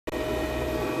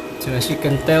So as you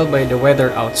can tell by the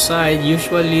weather outside,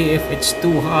 usually if it's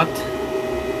too hot,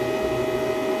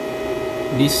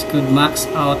 this could max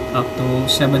out up to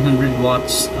 700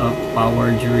 watts of power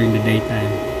during the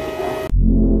daytime.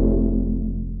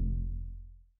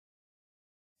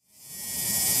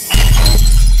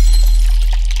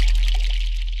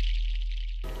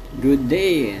 Good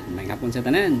day and may hapon sa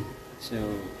tanan. So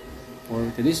for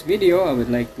today's video, I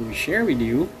would like to share with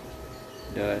you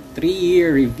the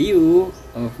 3-year review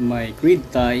of my grid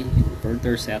tie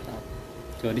inverter setup.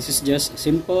 So this is just a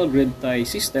simple grid tie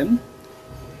system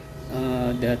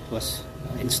that was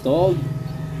installed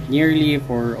nearly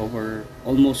for over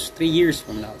almost 3 years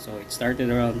from now. So it started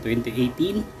around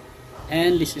 2018,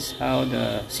 and this is how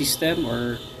the system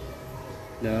or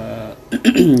the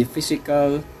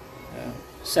physical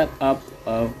setup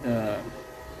of the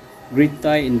grid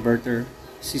tie inverter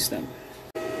system.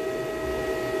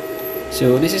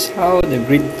 So this is how the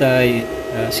grid tie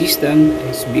system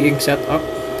is being set up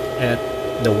at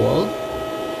the wall.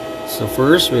 So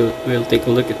first we'll take a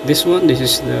look at this one. This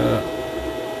is the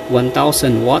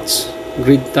 1000 watts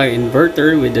grid tie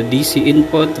inverter with a DC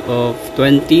input of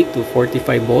 20 to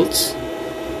 45 volts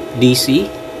DC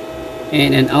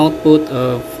and an output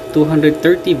of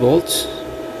 230 volts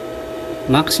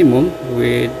maximum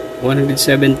with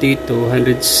 170 to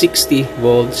 160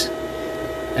 volts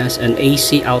as an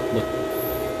AC output.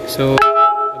 So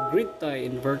a grid tie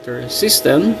inverter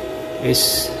system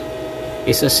is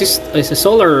a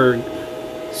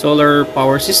solar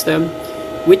power system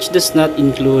which does not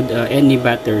include any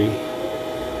battery.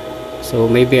 So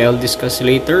maybe I'll discuss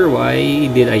later why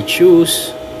did I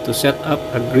choose to set up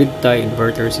a grid tie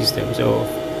inverter system. So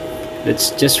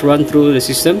let's just run through the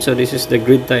system. So this is the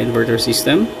grid tie inverter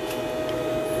system.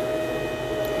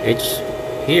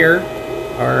 Here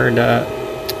are the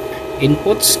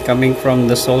inputs coming from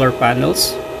the solar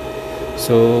panels.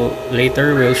 So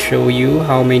later we'll show you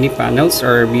how many panels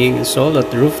are being installed at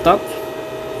the rooftop.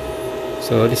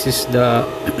 So this is the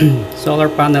solar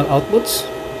panel outputs,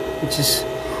 which is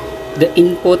the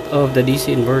input of the DC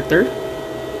inverter,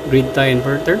 grid tie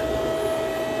inverter.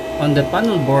 On the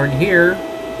panel board here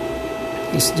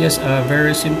is just a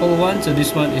very simple one. So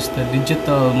this one is the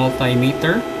digital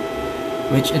multimeter,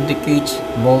 which indicates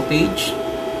voltage,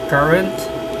 current,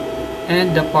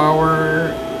 and the power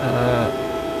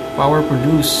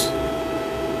produced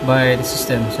by the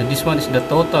system. So this one is the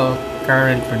total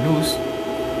current produced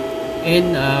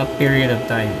in a period of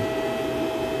time.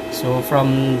 So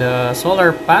from the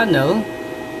solar panel,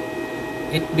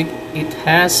 it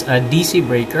has a DC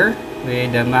breaker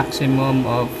with a maximum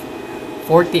of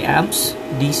 40 amps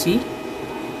DC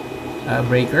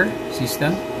breaker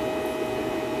system.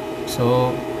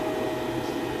 So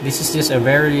this is just a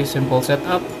very simple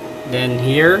setup. Then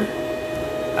here,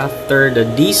 after the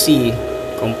DC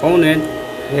component,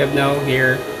 we have now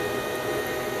here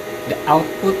the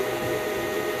output,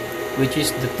 which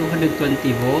is the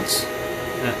 220 volts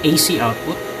AC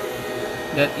output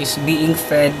that is being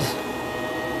fed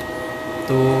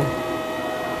to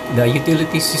the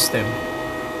utility system.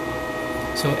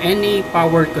 So any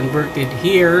power converted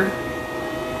here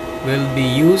will be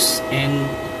used and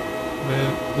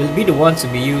will be the ones to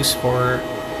be used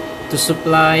to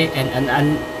supply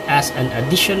as an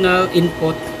additional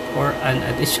input or an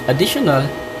additional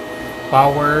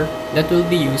power that will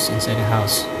be used inside the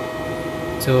house.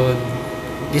 So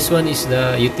this one is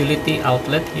the utility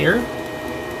outlet here,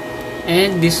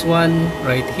 and this one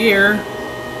right here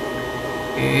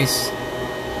is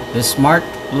the smart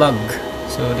plug.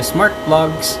 So the smart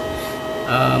plugs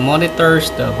monitors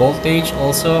the voltage,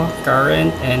 also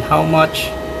current, and how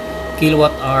much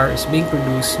kilowatt hour is being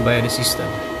produced by the system.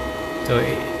 So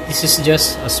this is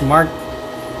just a smart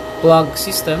plug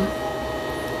system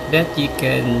that you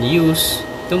can use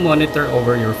to monitor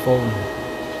over your phone.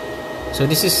 So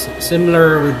this is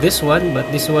similar with this one,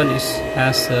 but this one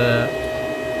has a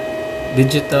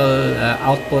digital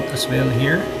output as well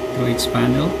here through its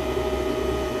panel.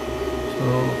 So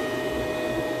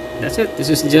that's it. This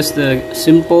is just a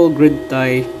simple grid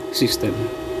tie system.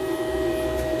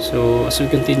 So as we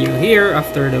continue here,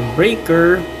 after the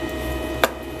breaker,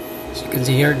 as you can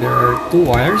see here, there are 2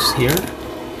 wires here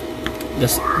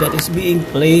that is being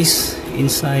placed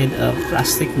inside a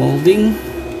plastic molding,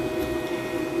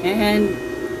 and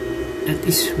it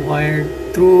is wired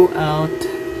throughout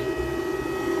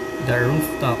the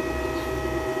rooftop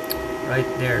right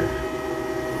there.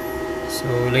 So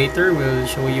later we'll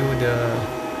show you the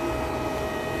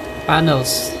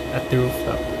panels at the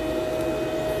rooftop.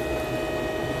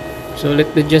 So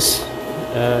let me just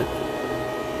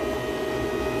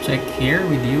check here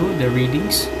with you the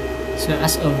readings. So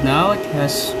as of now, it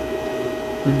has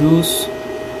produce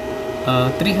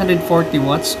 340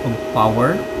 watts of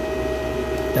power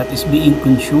that is being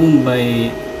consumed by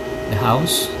the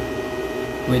house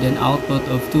with an output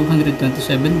of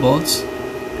 227 volts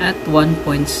at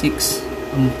 1.6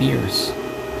 amperes.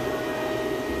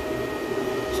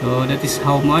 So that is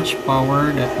how much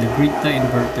power that the grid-tie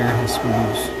inverter has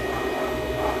produced.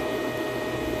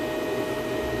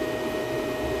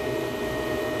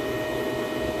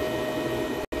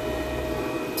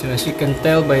 So as you can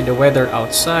tell by the weather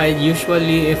outside,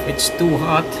 usually if it's too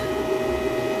hot,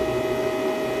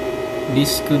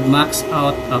 this could max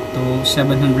out up to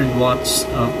 700 watts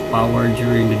of power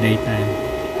during the daytime.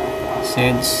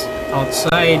 Since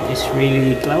outside is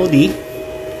really cloudy,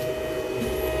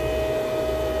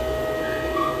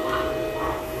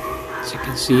 as you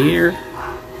can see here,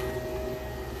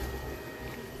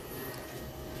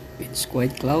 it's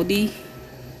quite cloudy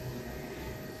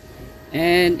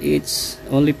and it's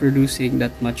only producing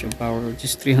that much of power,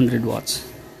 just 300 watts.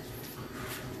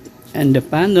 And the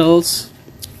panels,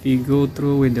 if you go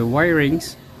through with the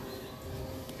wirings,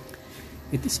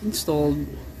 it is installed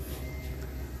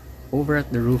over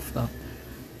at the rooftop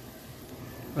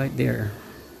right there.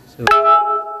 So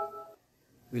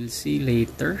we'll see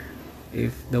later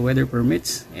if the weather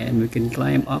permits and we can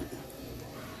climb up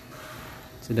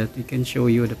so that we can show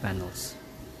you the panels.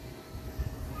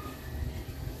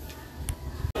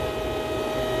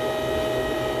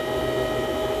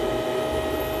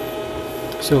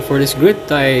 So for this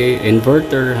grid-tie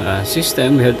inverter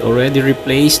system, we had already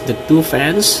replaced the two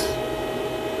fans.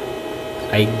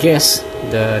 I guess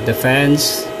the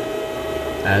fans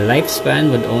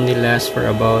lifespan would only last for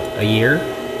about a year.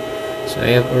 So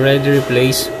I have already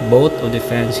replaced both of the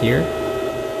fans here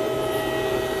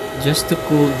just to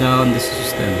cool down the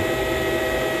system.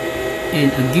 In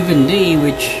a given day,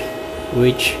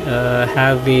 which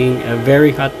having a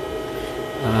very hot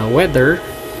weather,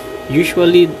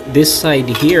 usually this side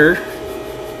here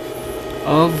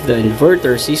of the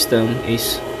inverter system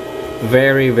is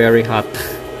very hot.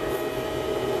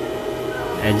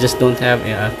 I just don't have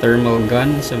a thermal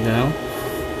gun so now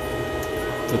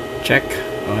to check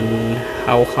on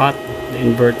how hot the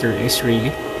inverter is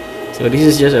really. So this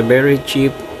is just a very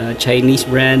cheap Chinese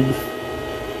brand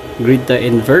grid-tie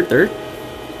inverter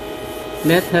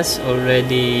that has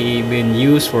already been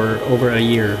used for over a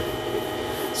year.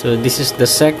 So this is the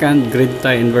second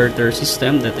grid-tie inverter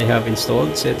system that I have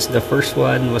installed, since the first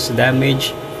one was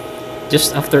damaged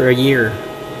just after a year.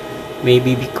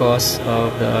 Maybe because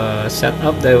of the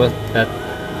setup that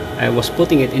I was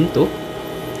putting it into.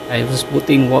 I was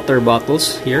putting water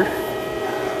bottles here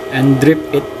and drip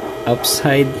it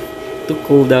upside to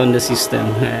cool down the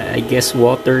system. I guess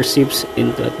water seeps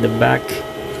into at the back,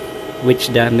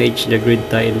 which damaged the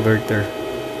grid-tie inverter.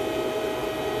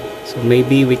 So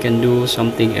maybe we can do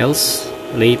something else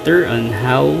later on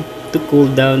how to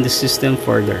cool down the system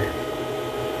further.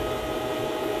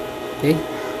 Okay.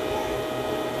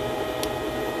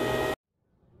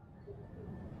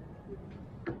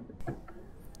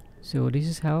 So this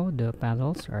is how the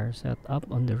panels are set up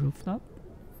on the rooftop.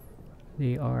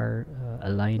 They are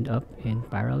aligned up in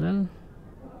parallel.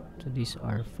 So these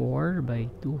are 4 by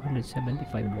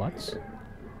 275 watts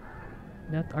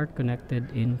that are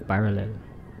connected in parallel.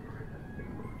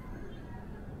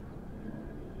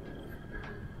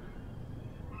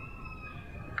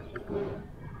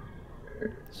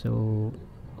 So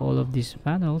all of these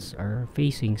panels are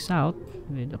facing south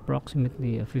with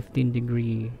approximately a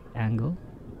 15-degree angle.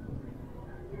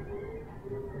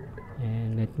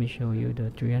 And let me show you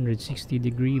the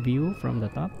 360-degree view from the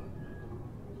top.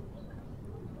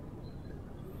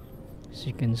 As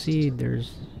you can see,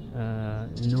 there's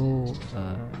no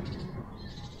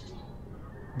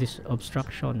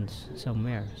obstructions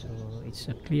somewhere, so it's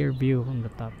a clear view from the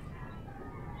top.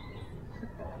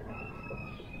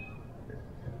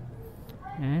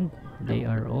 And they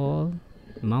are all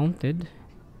mounted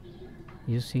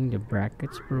using the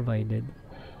brackets provided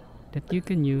that you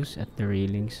can use at the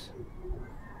railings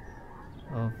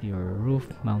of your roof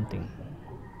mounting.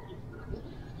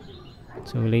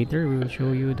 So later we will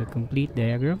show you the complete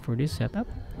diagram for this setup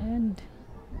and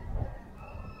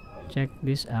check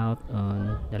this out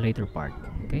on the later part.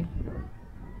 Okay.